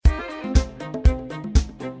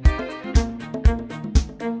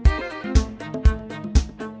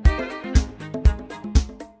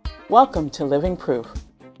Welcome to Living Proof,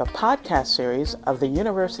 the podcast series of the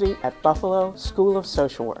University at Buffalo School of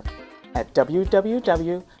Social Work at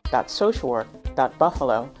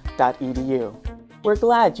www.socialwork.buffalo.edu. We're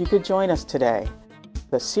glad you could join us today.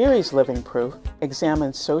 The series Living Proof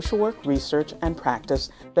examines social work research and practice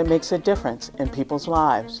that makes a difference in people's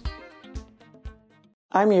lives.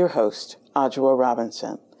 I'm your host, Adjoa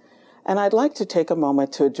Robinson, and I'd like to take a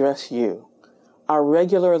moment to address you, our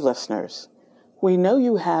regular listeners. We know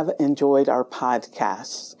you have enjoyed our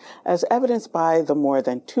podcasts, as evidenced by the more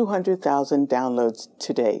than 200,000 downloads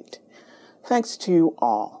to date. Thanks to you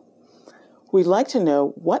all. We'd like to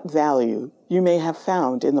know what value you may have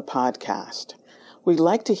found in the podcast. We'd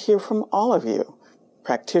like to hear from all of you,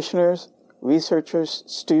 practitioners, researchers,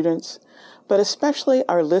 students, but especially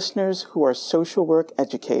our listeners who are social work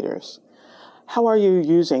educators. How are you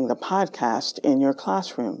using the podcast in your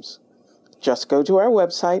classrooms? Just go to our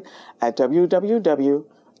website at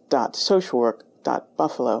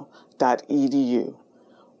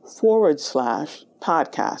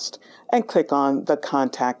www.socialwork.buffalo.edu/podcast and click on the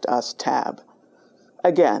Contact Us tab.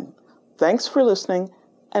 Again, thanks for listening,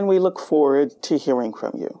 and we look forward to hearing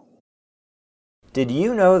from you. Did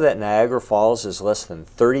you know that Niagara Falls is less than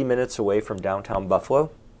 30 minutes away from downtown Buffalo?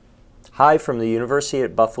 Hi, from the University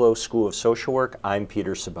at Buffalo School of Social Work, I'm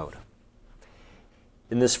Peter Sabota.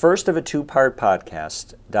 In this first of a two-part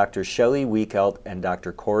podcast, Dr. Shelly Wiechelt and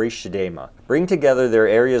Dr. Shdaimah bring together their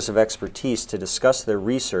areas of expertise to discuss their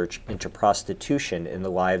research into prostitution in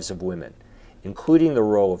the lives of women, including the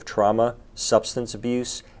role of trauma, substance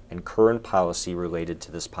abuse, and current policy related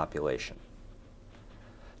to this population.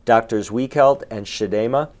 Drs. Wiechelt and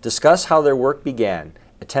Shdaimah discuss how their work began,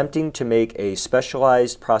 attempting to make a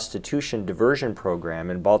specialized prostitution diversion program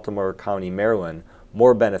in Baltimore County, Maryland,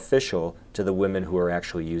 more beneficial to the women who are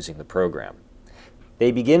actually using the program.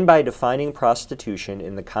 They begin by defining prostitution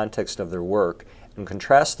in the context of their work and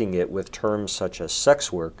contrasting it with terms such as sex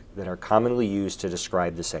work that are commonly used to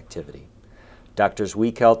describe this activity. Drs.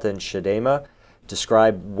 Wiechelt and Shdaimah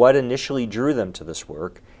describe what initially drew them to this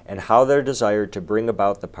work and how their desire to bring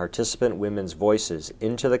about the participant women's voices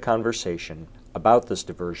into the conversation about this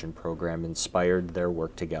diversion program inspired their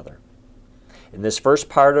work together. In this first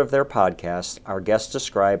part of their podcast, our guests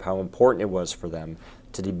describe how important it was for them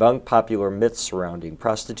to debunk popular myths surrounding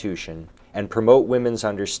prostitution and promote women's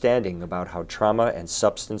understanding about how trauma and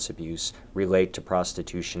substance abuse relate to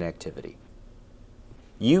prostitution activity.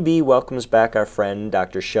 UB welcomes back our friend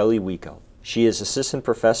Dr. Shelly Wiechelt. She is assistant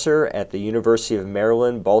professor at the University of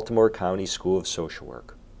Maryland, Baltimore County School of Social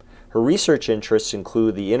Work. Her research interests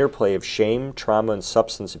include the interplay of shame, trauma, and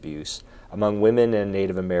substance abuse among women and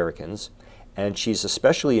Native Americans, and she's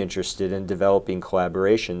especially interested in developing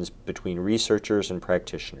collaborations between researchers and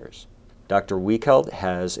practitioners. Dr. Wiechelt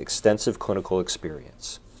has extensive clinical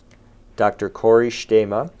experience. Dr.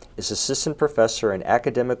 Shdaimah is assistant professor and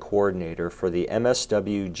academic coordinator for the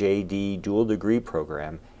MSW-JD dual degree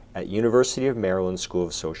program at University of Maryland School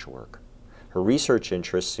of Social Work. Her research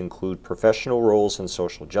interests include professional roles in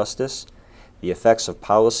social justice, the effects of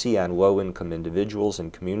policy on low-income individuals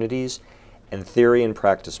and communities, and theory and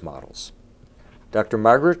practice models. Dr.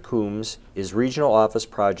 Margaret Coombs is Regional Office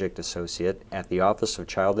Project Associate at the Office of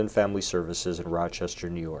Child and Family Services in Rochester,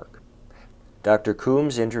 New York. Dr.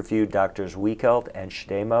 Coombs interviewed Drs. Wiechelt and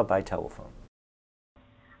Shdaimah by telephone.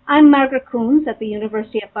 I'm Margaret Coombs at the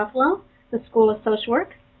University at Buffalo, the School of Social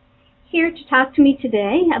Work. Here to talk to me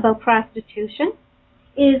today about prostitution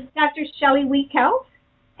is Dr. Shelly Wiechelt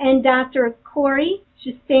and Dr.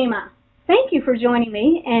 Shdaimah. Thank you for joining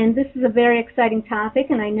me, and this is a very exciting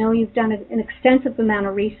topic, and I know you've done an extensive amount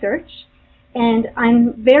of research, and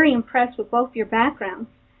I'm very impressed with both your backgrounds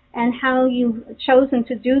and how you've chosen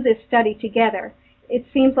to do this study together. It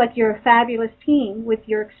seems like you're a fabulous team with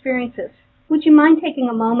your experiences. Would you mind taking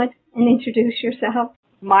a moment and introduce yourself?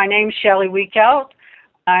 My name's Shelly Wiechelt.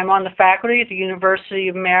 I'm on the faculty at the University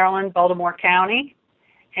of Maryland, Baltimore County,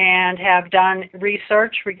 and have done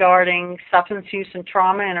research regarding substance use and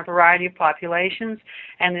trauma in a variety of populations,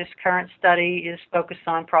 and this current study is focused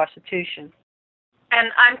on prostitution. And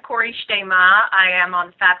I'm Shdaimah. I am on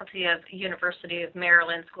the faculty of the University of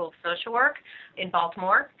Maryland School of Social Work in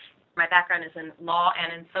Baltimore. My background is in law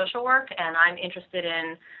and in social work, and I'm interested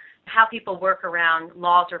in how people work around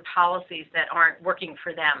laws or policies that aren't working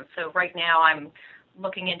for them. So right now I'm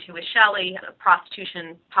looking into with Shelly a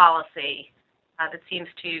prostitution policy that seems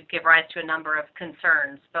to give rise to a number of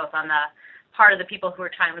concerns, both on the part of the people who are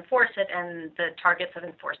trying to enforce it and the targets of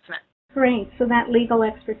enforcement. Great. So that legal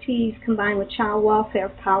expertise combined with child welfare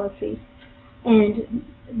policies and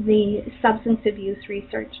the substance abuse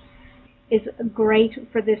research is great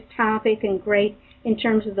for this topic and great in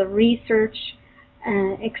terms of the research,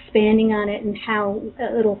 expanding on it, and how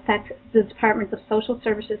it'll affect the Department of Social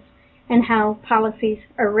Services and how policies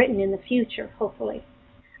are written in the future, hopefully.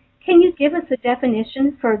 Can you give us a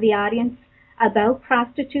definition for the audience about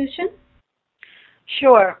prostitution?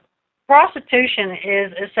 Sure. Prostitution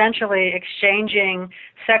is essentially exchanging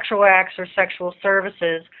sexual acts or sexual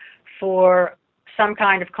services for some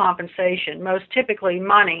kind of compensation, most typically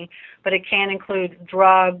money, but it can include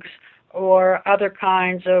drugs or other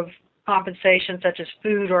kinds of compensation such as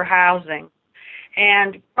food or housing.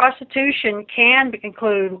 And prostitution can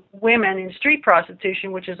include women in street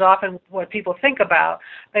prostitution, which is often what people think about,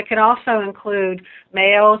 but it can also include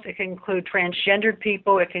males, it can include transgendered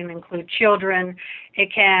people, it can include children, it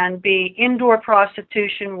can be indoor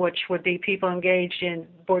prostitution, which would be people engaged in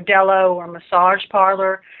bordello or massage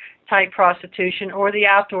parlor type prostitution, or the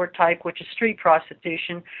outdoor type, which is street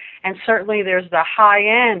prostitution. And certainly there's the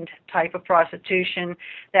high-end type of prostitution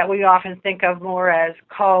that we often think of more as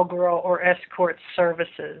call girl or escort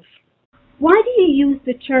services. Why do you use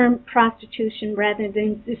the term prostitution rather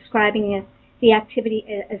than describing the activity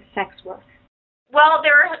as sex work? Well,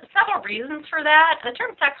 there are several reasons for that. The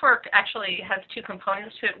term sex work actually has two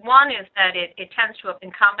components to it. One is that it tends to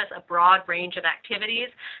encompass a broad range of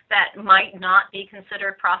activities that might not be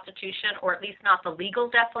considered prostitution, or at least not the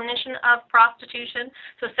legal definition of prostitution.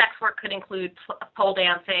 So sex work could include pole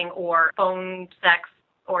dancing or phone sex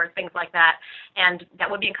or things like that, and that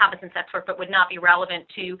would be encompassed in sex work but would not be relevant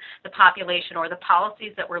to the population or the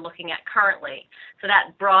policies that we're looking at currently. So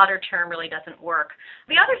that broader term really doesn't work.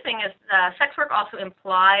 The other thing is sex work also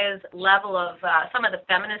implies level of some of the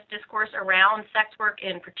feminist discourse around sex work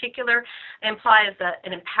in particular implies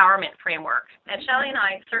an empowerment framework. And Shelly and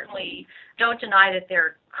I certainly don't deny that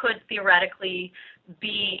there could theoretically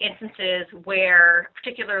be instances where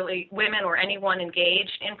particularly women or anyone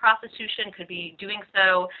engaged in prostitution could be doing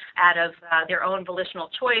so out of their own volitional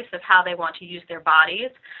choice of how they want to use their bodies.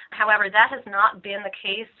 However, that has not been the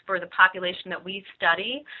case for the population that we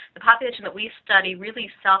study. The population that we study really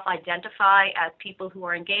self-identify as people who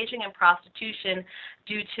are engaging in prostitution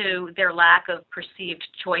due to their lack of perceived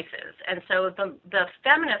choices. And so the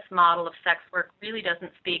feminist model of sex work really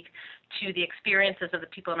doesn't speak to the experiences of the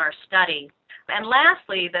people in our study. And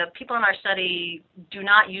lastly, the people in our study do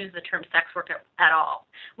not use the term sex work at all.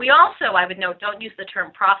 We also, I would note, don't use the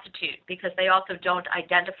term prostitute because they also don't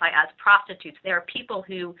identify as prostitutes. There are people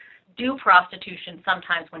who do prostitution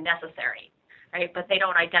sometimes when necessary, right? But they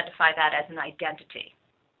don't identify that as an identity.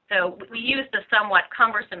 So we use the somewhat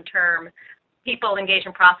cumbersome term people engaged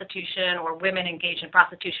in prostitution or women engaged in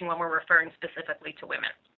prostitution when we're referring specifically to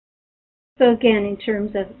women. So again, in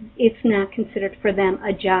terms of it's not considered for them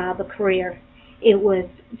a job, a career, it was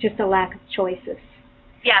just a lack of choices.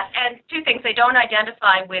 Yes, and two things. They don't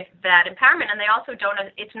identify with that empowerment, and they also don't,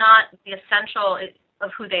 it's not the essential of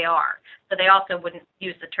who they are. So they also wouldn't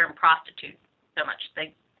use the term prostitute so much.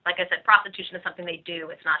 Like I said, prostitution is something they do.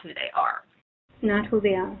 It's not who they are. Not who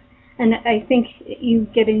they are. And I think you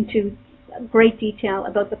get into great detail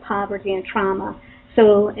about the poverty and trauma,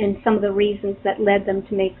 and some of the reasons that led them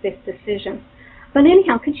to make this decision. But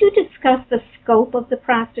anyhow, could you discuss the scope of the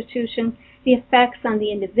prostitution, the effects on the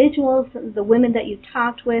individuals, the women that you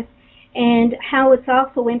talked with, and how it's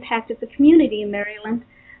also impacted the community in Maryland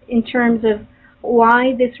in terms of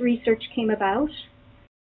why this research came about?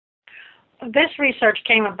 This research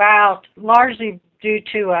came about largely due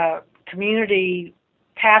to a community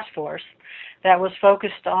task force that was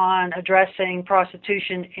focused on addressing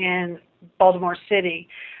prostitution in Baltimore City.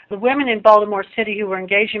 The women in Baltimore City who were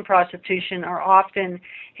engaged in prostitution are often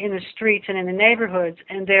in the streets and in the neighborhoods,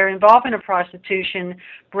 and their involvement in prostitution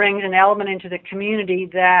brings an element into the community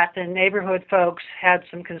that the neighborhood folks had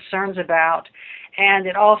some concerns about, and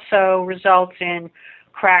it also results in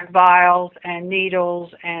crack vials and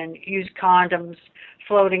needles and used condoms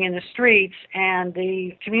floating in the streets, and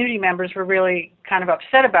the community members were really kind of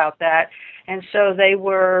upset about that. And so they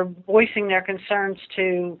were voicing their concerns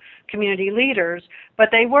to community leaders, but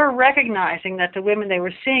they were recognizing that the women they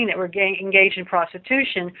were seeing that were engaged in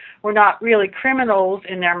prostitution were not really criminals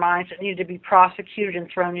in their minds that needed to be prosecuted and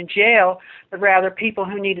thrown in jail, but rather people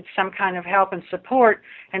who needed some kind of help and support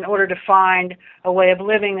in order to find a way of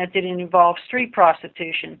living that didn't involve street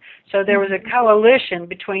prostitution. So there was a coalition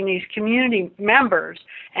between these community members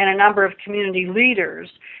and a number of community leaders,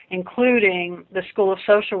 including the School of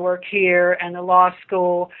Social Work here and the law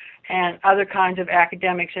school and other kinds of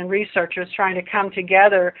academics and researchers trying to come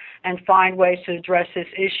together and find ways to address this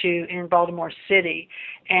issue in Baltimore City.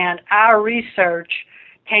 And our research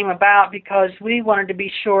came about because we wanted to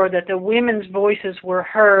be sure that the women's voices were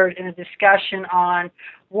heard in a discussion on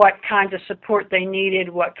what kinds of support they needed,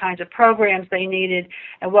 what kinds of programs they needed,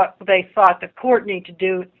 and what they thought the court needed to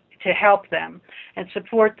do to help them and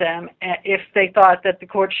support them if they thought that the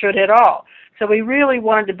court should at all. So we really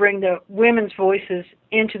wanted to bring the women's voices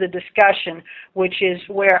into the discussion, which is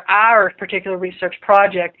where our particular research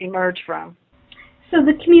project emerged from. So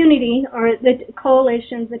the community, or the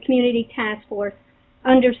coalition, the community task force,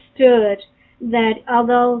 understood that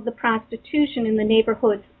although the prostitution in the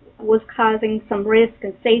neighborhoods was causing some risk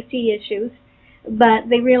and safety issues, but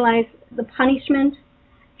they realized the punishment,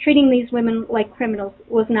 treating these women like criminals,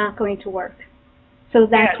 was not going to work. So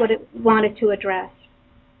that's what it wanted to address.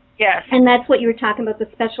 Yes. And that's what you were talking about, the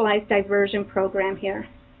specialized diversion program here.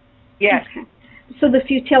 Yes. Okay. So the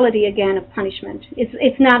futility, again, of punishment.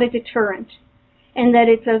 It's not a deterrent, and that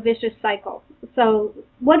it's a vicious cycle. So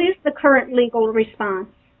what is the current legal response?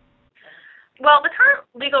 Well, the current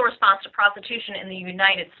legal response to prostitution in the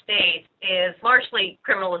United States is largely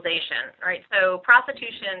criminalization, right? So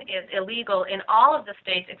prostitution is illegal in all of the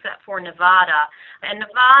states except for Nevada. And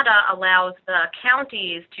Nevada allows the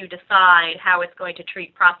counties to decide how it's going to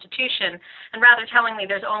treat prostitution. And rather tellingly,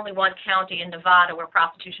 there's only one county in Nevada where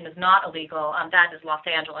prostitution is not illegal. That is Los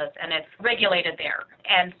Angeles, and it's regulated there.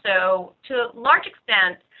 And so to a large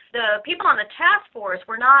extent, the people on the task force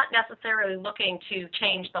were not necessarily looking to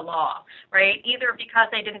change the law, right, either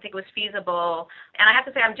because they didn't think it was feasible. And I have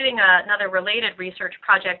to say I'm doing another related research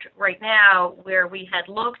project right now where we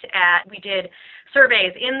did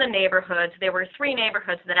surveys in the neighborhoods. There were 3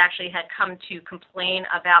 neighborhoods that actually had come to complain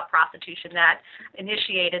about prostitution that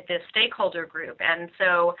initiated this stakeholder group. And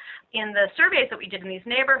so in the surveys that we did in these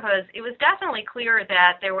neighborhoods, it was definitely clear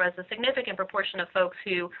that there was a significant proportion of folks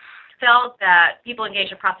who felt that people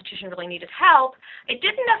engaged in prostitution really needed help. It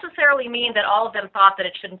didn't necessarily mean that all of them thought that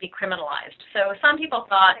it shouldn't be criminalized. So some people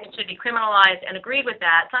thought it should be criminalized and agreed with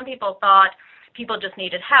that. Some people thought people just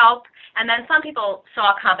needed help, and then some people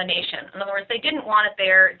saw a combination. In other words, they didn't want it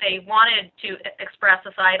there. They wanted to express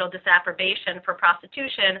societal disapprobation for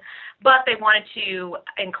prostitution, but they wanted to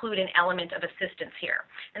include an element of assistance here.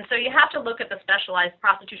 And so you have to look at the specialized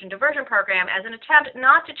prostitution diversion program as an attempt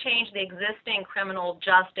not to change the existing criminal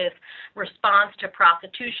justice response to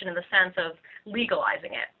prostitution in the sense of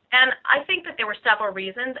legalizing it. And I think that there were several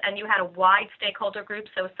reasons, and you had a wide stakeholder group,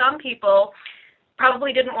 so some people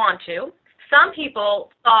probably didn't want to. Some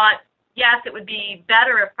people thought, yes, it would be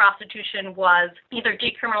better if prostitution was either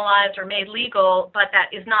decriminalized or made legal, but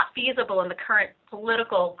that is not feasible in the current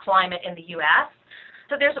political climate in the U.S.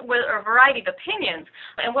 So there's a variety of opinions.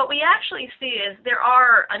 And what we actually see is there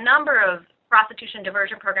are a number of prostitution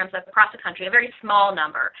diversion programs across the country, a very small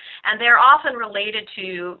number, and they're often related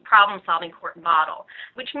to problem-solving court model,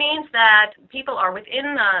 which means that people are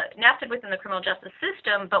nested within the criminal justice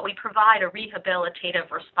system, but we provide a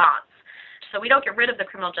rehabilitative response. So we don't get rid of the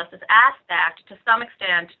criminal justice aspect. To some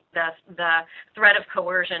extent, the threat of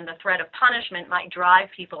coercion, the threat of punishment might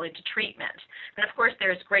drive people into treatment. And of course,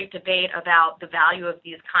 there's great debate about the value of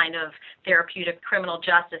these kind of therapeutic criminal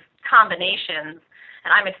justice combinations.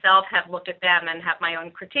 And I myself have looked at them and have my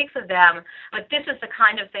own critiques of them. But this is the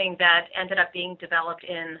kind of thing that ended up being developed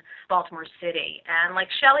in Baltimore City. And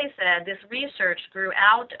like Shelly said, this research grew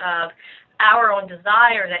out of our own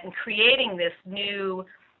desire that in creating this new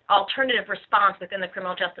alternative response within the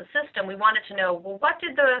criminal justice system, we wanted to know, well, what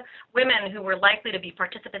did the women who were likely to be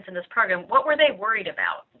participants in this program, what were they worried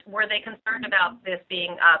about? Were they concerned about this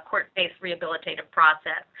being a court-based rehabilitative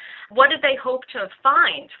process? What did they hope to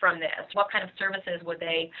find from this? What kind of services would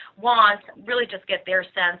they want? Really just get their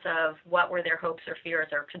sense of what were their hopes or fears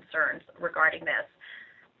or concerns regarding this.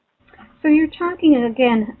 So you're talking,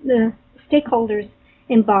 again, the stakeholders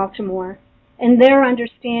in Baltimore and their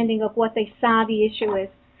understanding of what they saw the issue is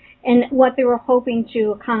and what they were hoping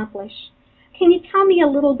to accomplish. Can you tell me a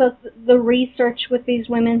little about the research with these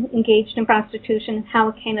women engaged in prostitution and how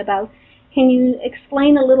it came about? Can you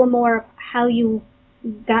explain a little more how you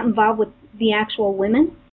got involved with the actual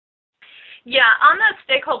women? Yeah, on the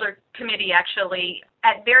stakeholder committee, actually,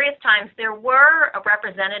 at various times there were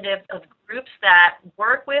representatives of groups that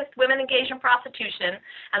work with women engaged in prostitution,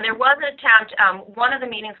 and there was an attempt, one of the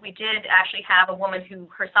meetings we did actually have a woman who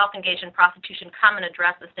herself engaged in prostitution come and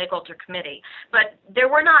address the stakeholder committee. But there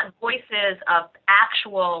were not voices of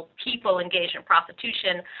actual people engaged in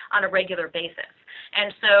prostitution on a regular basis.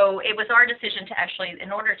 And so it was our decision to actually,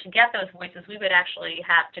 in order to get those voices, we would actually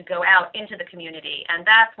have to go out into the community. And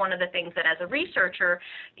that's one of the things that as a researcher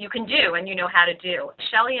you can do and you know how to do.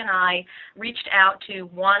 Shelly and I reached out to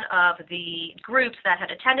one of the groups that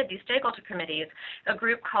had attended these stakeholder committees, a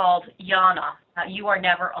group called YANA, You Are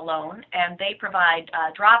Never Alone, and they provide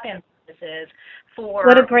drop-in for...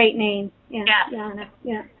 What a great name. Yeah. Yes.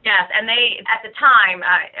 Yeah. Yes, and they, at the time,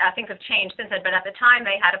 things have changed since then, but at the time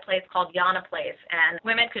they had a place called Yana Place, and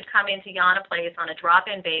women could come into Yana Place on a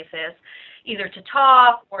drop-in basis, either to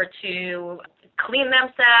talk or to clean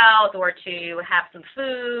themselves or to have some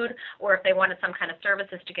food, or if they wanted some kind of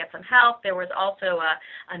services to get some help. There was also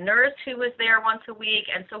a nurse who was there once a week,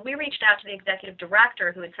 and so we reached out to the executive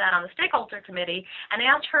director who had sat on the stakeholder committee and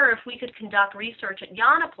asked her if we could conduct research at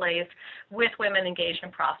Yana Place with women engaged in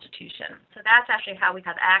prostitution. So that's actually how we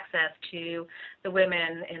have access to the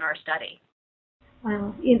women in our study.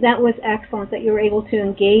 Wow, that was excellent that you were able to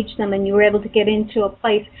engage them and you were able to get into a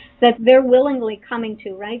place that they're willingly coming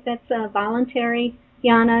to, right? That's voluntary,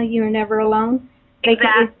 Yana. You're never alone.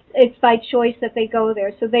 Exactly. It's by choice that they go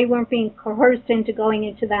there, so they weren't being coerced into going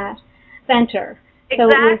into that center.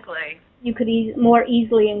 Exactly. So you could more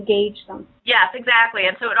easily engage them. Yes, exactly.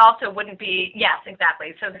 And so it also wouldn't be, yes,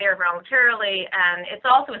 exactly. So they're voluntarily, and it's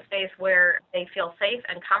also a space where they feel safe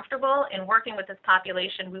and comfortable in working with this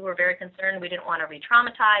population. We were very concerned. We didn't want to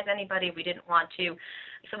re-traumatize anybody. We didn't want to,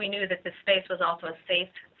 so we knew that this space was also a safe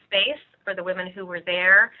space for the women who were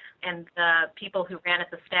there, and the people who ran it,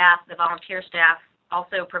 the staff, the volunteer staff,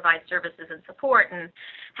 also provide services and support, and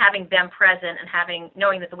having them present and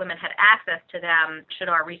knowing that the women had access to them should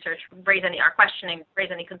our research our questioning raise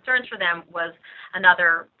any concerns for them was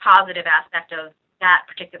another positive aspect of that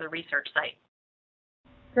particular research site.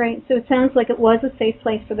 Great. So it sounds like it was a safe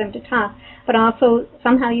place for them to talk, but also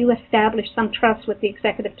somehow you established some trust with the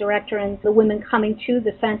executive director and the women coming to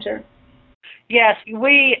the center. Yes,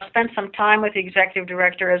 we spent some time with the executive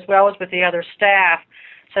director as well as with the other staff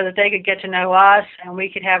so that they could get to know us and we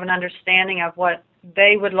could have an understanding of what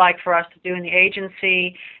they would like for us to do in the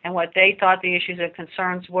agency and what they thought the issues and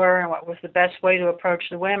concerns were and what was the best way to approach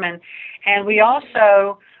the women. And we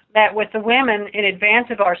also met with the women in advance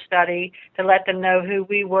of our study to let them know who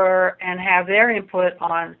we were and have their input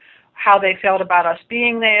on how they felt about us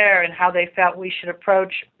being there and how they felt we should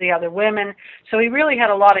approach the other women. So we really had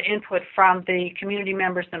a lot of input from the community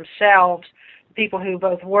members themselves, people who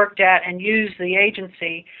both worked at and used the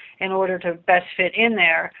agency in order to best fit in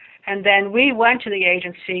there. And then we went to the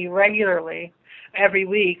agency regularly every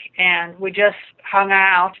week, and we just hung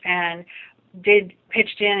out and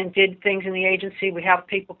pitched in and did things in the agency. We helped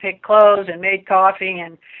people pick clothes and made coffee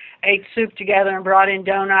and ate soup together and brought in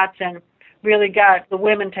donuts and really got the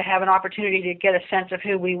women to have an opportunity to get a sense of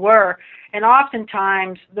who we were. And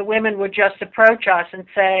oftentimes the women would just approach us and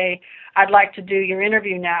say, I'd like to do your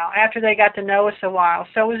interview now, after they got to know us a while.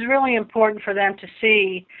 So it was really important for them to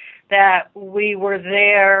see that we were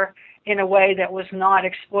there in a way that was not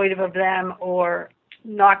exploitive of them or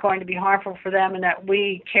not going to be harmful for them, and that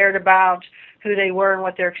we cared about who they were and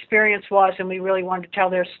what their experience was, and we really wanted to tell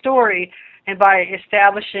their story. And by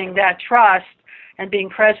establishing that trust and being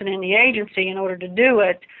present in the agency in order to do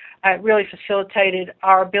it, it really facilitated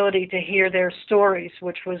our ability to hear their stories,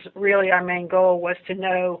 which was really our main goal, was to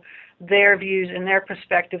know their views and their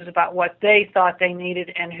perspectives about what they thought they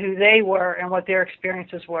needed and who they were and what their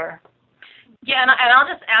experiences were. Yeah, and I'll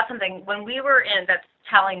just add something. When we were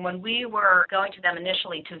going to them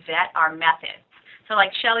initially to vet our methods, so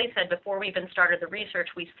like Shelly said, before we even started the research,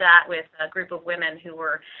 we sat with a group of women who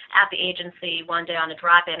were at the agency one day on a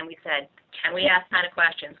drop-in, and we said, can we ask kind of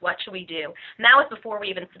questions? What should we do? And that was before we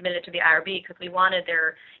even submitted to the IRB, because we wanted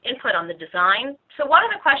their input on the design. So one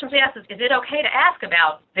of the questions we asked is it okay to ask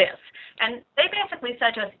about this? And they basically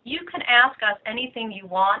said to us, you can ask us anything you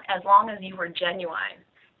want as long as you are genuine,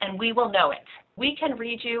 and we will know it. We can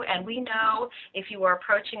read you, and we know if you are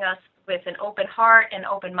approaching us with an open heart and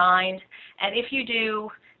open mind, and if you do,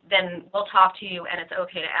 then we'll talk to you, and it's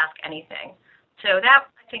okay to ask anything. So that,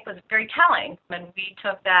 I think, was very telling, and we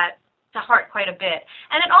took that to heart quite a bit.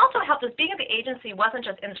 And it also helped us. Being at the agency wasn't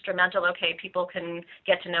just instrumental, okay, people can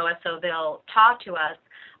get to know us so they'll talk to us.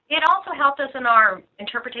 It also helped us in our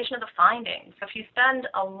interpretation of the findings. If you spend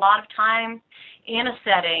a lot of time in a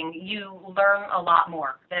setting, you learn a lot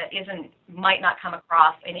more that might not come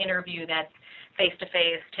across an interview that's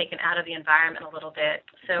face-to-face, taken out of the environment a little bit.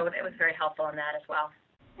 So it was very helpful in that as well.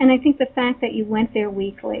 And I think the fact that you went there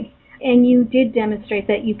weekly and you did demonstrate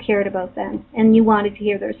that you cared about them and you wanted to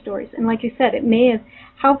hear their stories. And like you said, it may have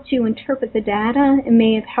helped you interpret the data. It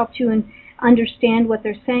may have helped you understand what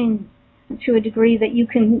they're saying to a degree that you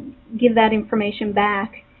can give that information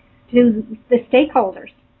back to the stakeholders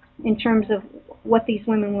in terms of what these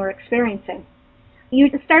women were experiencing. You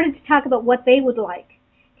started to talk about what they would like.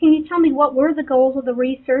 Can you tell me what were the goals of the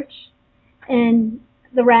research and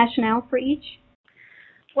the rationale for each?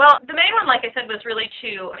 Well, the main one, like I said, was really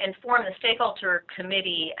to inform the stakeholder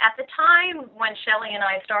committee. At the time when Shelly and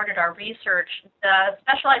I started our research, the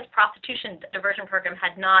specialized prostitution diversion program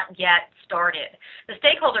had not yet started. The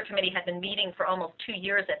stakeholder committee had been meeting for almost 2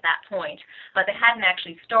 years at that point, but they hadn't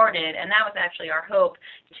actually started, and that was actually our hope,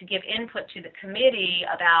 to give input to the committee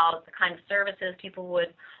about the kind of services people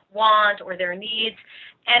would want or their needs.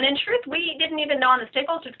 And in truth, we didn't even know on the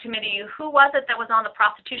stakeholders committee who was it that was on the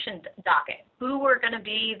prostitution docket, who were going to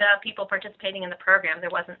be the people participating in the program.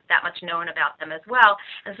 There wasn't that much known about them as well.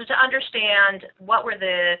 And so to understand what were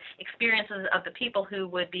the experiences of the people who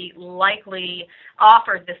would be likely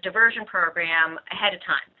offered this diversion program ahead of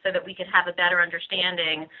time, so that we could have a better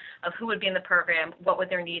understanding of who would be in the program, what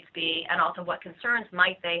would their needs be, and also what concerns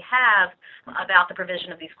might they have about the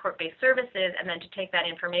provision of these court-based services, and then to take that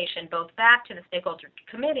information both back to the stakeholder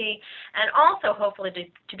committee and also hopefully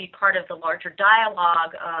to be part of the larger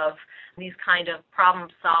dialogue of these kind of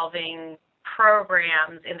problem-solving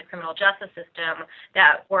programs in the criminal justice system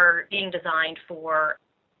that were being designed for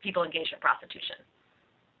people engaged in prostitution.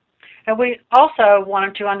 And we also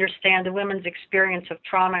wanted to understand the women's experience of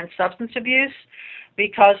trauma and substance abuse,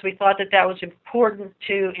 because we thought that that was important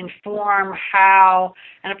to inform how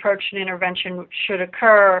an approach to intervention should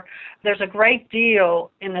occur. There's a great deal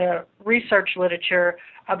in the research literature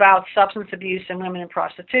about substance abuse and women in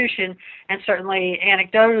prostitution, and certainly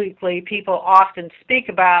anecdotally people often speak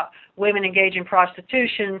about women engaged in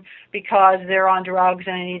prostitution because they're on drugs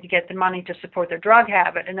and they need to get the money to support their drug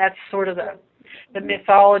habit, and that's sort of the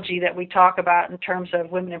mythology that we talk about in terms of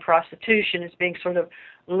women in prostitution as being sort of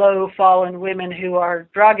low-fallen women who are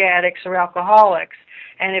drug addicts or alcoholics.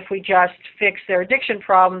 And if we just fix their addiction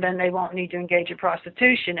problem, then they won't need to engage in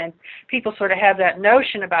prostitution. And people sort of have that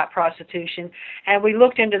notion about prostitution. And we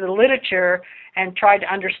looked into the literature and tried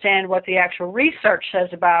to understand what the actual research says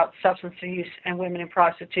about substance use and women in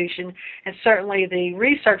prostitution. And certainly the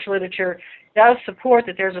research literature does support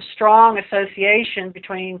that there's a strong association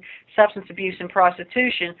between substance abuse and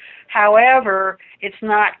prostitution. However, it's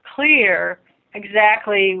not clear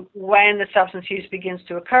exactly when the substance use begins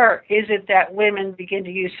to occur. Is it that women begin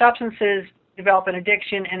to use substances, develop an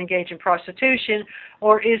addiction, and engage in prostitution,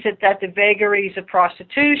 or is it that the vagaries of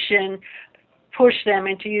prostitution push them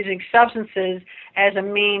into using substances as a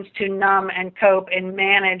means to numb and cope and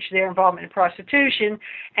manage their involvement in prostitution?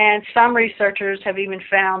 And some researchers have even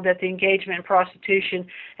found that the engagement in prostitution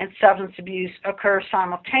and substance abuse occur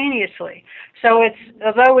simultaneously. So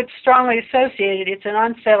although it's strongly associated, it's an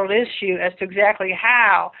unsettled issue as to exactly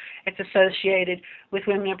how it's associated with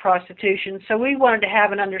women in prostitution. So we wanted to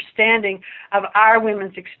have an understanding of our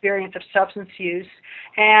women's experience of substance use.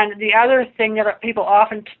 And the other thing that people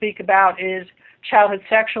often speak about is childhood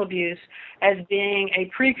sexual abuse as being a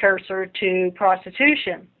precursor to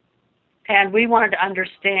prostitution. And we wanted to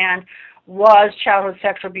understand, was childhood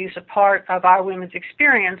sexual abuse a part of our women's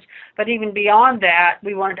experience? But even beyond that,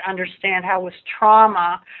 we wanted to understand how was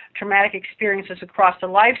traumatic experiences across the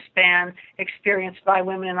lifespan experienced by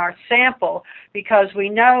women in our sample, because we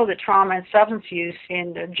know that trauma and substance use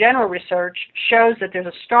in the general research shows that there's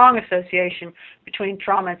a strong association between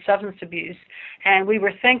trauma and substance abuse. And we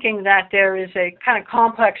were thinking that there is a kind of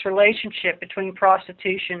complex relationship between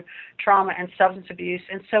prostitution, trauma, and substance abuse.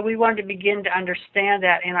 And so we wanted to begin to understand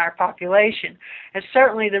that in our population. And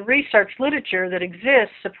certainly the research literature that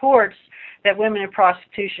exists supports that women in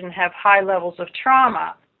prostitution have high levels of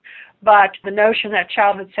trauma. But the notion that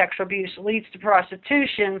childhood sexual abuse leads to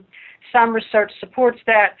prostitution, some research supports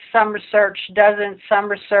that, some research doesn't. Some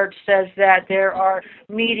research says that there are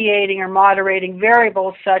mediating or moderating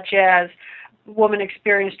variables, such as woman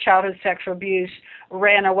experienced childhood sexual abuse,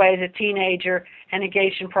 ran away as a teenager, and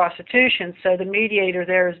engaged in prostitution. So the mediator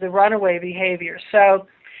there is the runaway behavior. So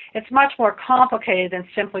it's much more complicated than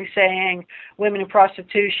simply saying women in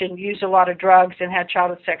prostitution used a lot of drugs and had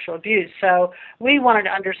childhood sexual abuse. So we wanted to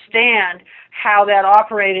understand how that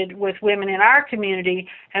operated with women in our community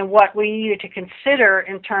and what we needed to consider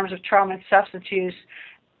in terms of trauma and substance use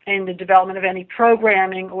in the development of any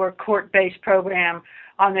programming or court-based program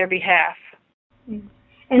on their behalf. And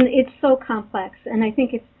it's so complex, and I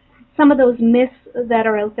think it's some of those myths that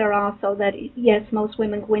are out there also, that yes, most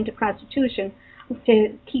women go into prostitution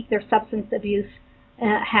to keep their substance abuse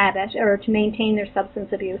habit or to maintain their substance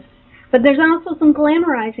abuse. But there's also some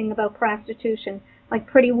glamorizing about prostitution, like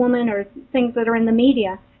Pretty Woman or things that are in the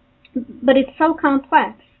media. But it's so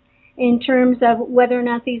complex in terms of whether or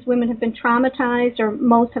not these women have been traumatized, or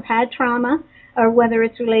most have had trauma, or whether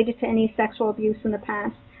it's related to any sexual abuse in the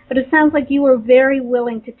past. But it sounds like you were very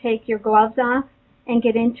willing to take your gloves off and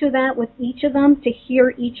get into that with each of them, to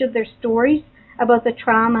hear each of their stories about the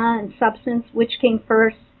trauma and substance, which came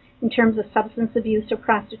first in terms of substance abuse or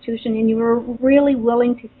prostitution, and you were really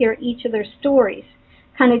willing to hear each of their stories,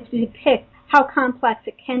 kind of to depict how complex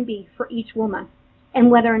it can be for each woman and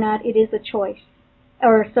whether or not it is a choice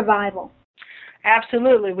or survival.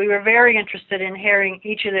 Absolutely. We were very interested in hearing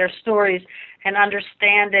each of their stories and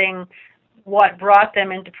understanding what brought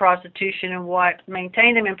them into prostitution and what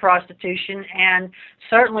maintained them in prostitution, and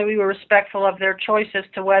certainly we were respectful of their choice as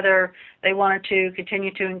to whether they wanted to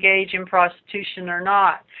continue to engage in prostitution or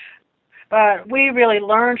not. But we really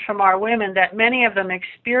learned from our women that many of them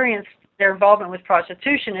experienced their involvement with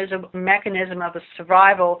prostitution as a mechanism of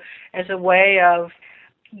survival, as a way of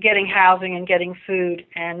getting housing and getting food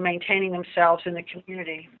and maintaining themselves in the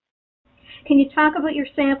community. Can you talk about your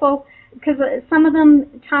sample? Because some of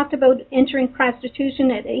them talked about entering prostitution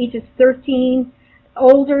at ages 13,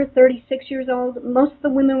 older, 36 years old. Most of the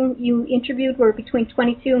women you interviewed were between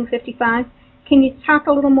 22 and 55. Can you talk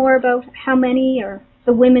a little more about how many or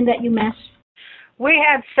the women that you met? We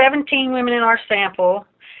had 17 women in our sample,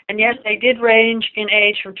 and yes, they did range in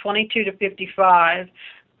age from 22 to 55.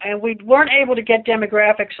 And we weren't able to get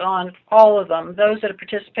demographics on all of them. Those that have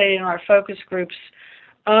participated in our focus groups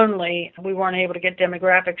only, we weren't able to get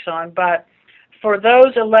demographics on. But for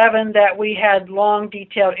those 11 that we had long,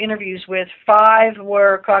 detailed interviews with, 5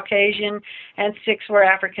 were Caucasian and 6 were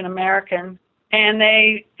African American. And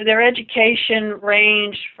their education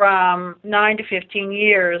ranged from 9 to 15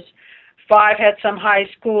 years. 5 had some high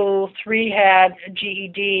school, 3 had a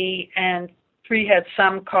GED, and 3 had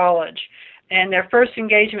some college. And their first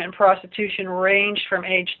engagement in prostitution ranged from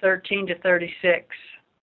age 13 to 36.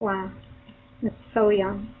 Wow, that's so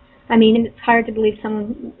young. I mean, it's hard to believe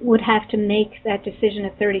someone would have to make that decision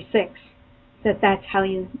at 36, that that's how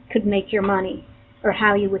you could make your money or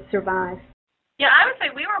how you would survive. Yeah, I would say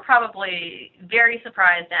we were probably very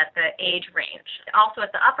surprised at the age range, also at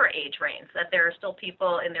the upper age range, that there are still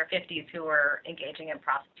people in their 50s who are engaging in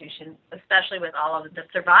prostitution, especially with all of the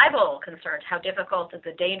survival concerns, how difficult the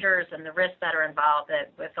dangers and the risks that are involved,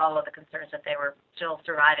 with all of the concerns that they were still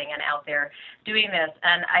surviving and out there doing this.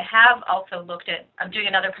 And I have also I'm doing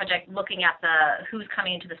another project looking at who's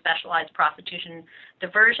coming into the specialized prostitution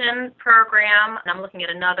diversion program, and I'm looking at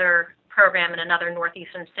another program in another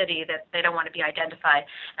northeastern city that they don't want to be identified.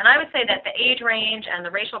 And I would say that the age range and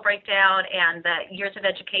the racial breakdown and the years of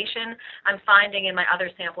education I'm finding in my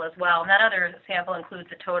other sample as well. And that other sample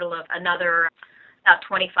includes a total of another about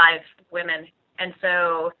 25 women. And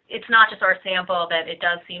so it's not just our sample, that it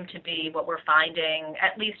does seem to be what we're finding,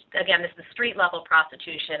 at least, again, this is street level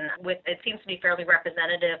prostitution. It seems to be fairly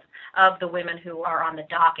representative of the women who are on the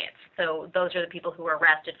docket. So those are the people who are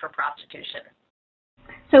arrested for prostitution.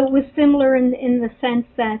 So it was similar in the sense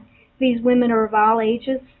that these women are of all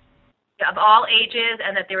ages? Of all ages,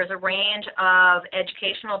 and that there is a range of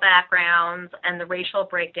educational backgrounds, and the racial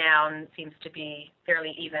breakdown seems to be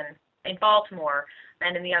fairly even in Baltimore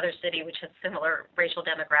and in the other city, which has similar racial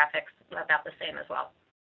demographics, about the same as well.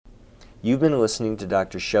 You've been listening to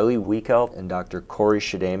Dr. Shelly Wiechelt and Dr. Corey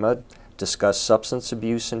Shdaimah discuss substance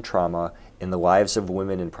abuse and trauma in the lives of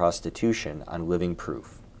women in prostitution on Living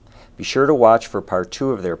Proof. Be sure to watch for part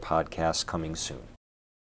 2 of their podcast coming soon.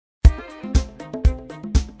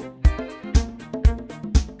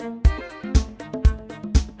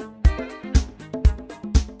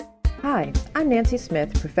 Hi, I'm Nancy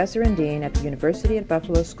Smith, Professor and Dean at the University at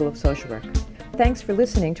Buffalo School of Social Work. Thanks for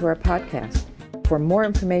listening to our podcast. For more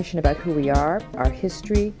information about who we are, our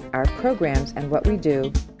history, our programs, and what we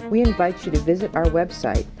do, we invite you to visit our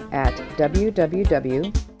website at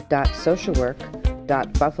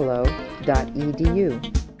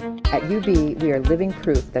www.socialwork.buffalo.edu. At UB, we are living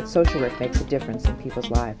proof that social work makes a difference in people's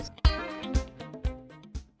lives.